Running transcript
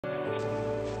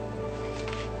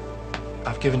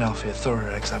I've given Alfie a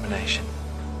thorough examination.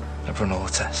 I've run all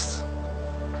the tests.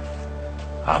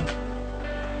 And?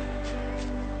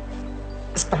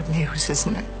 It's bad news,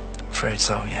 isn't it? I'm afraid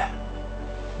so, yeah.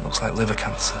 Looks like liver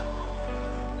cancer.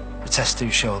 The tests do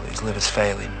show that his liver's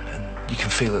failing, and you can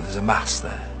feel that there's a mass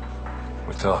there.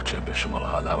 We thought you'd be something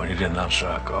like that when you didn't answer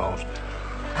our calls.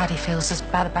 Paddy feels as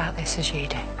bad about this as you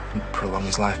do. Wouldn't prolong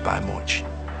his life by much.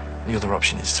 The other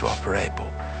option is to operate,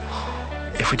 but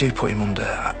if we do put him under,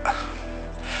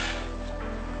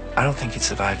 I don't think he'd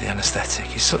survive the anaesthetic.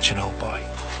 He's such an old boy.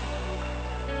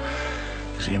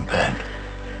 Is he in pain?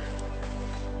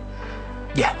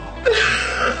 Yeah.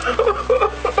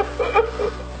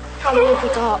 How long have we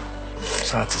got?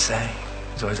 It's hard to say.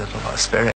 He's always had a lot of spirit.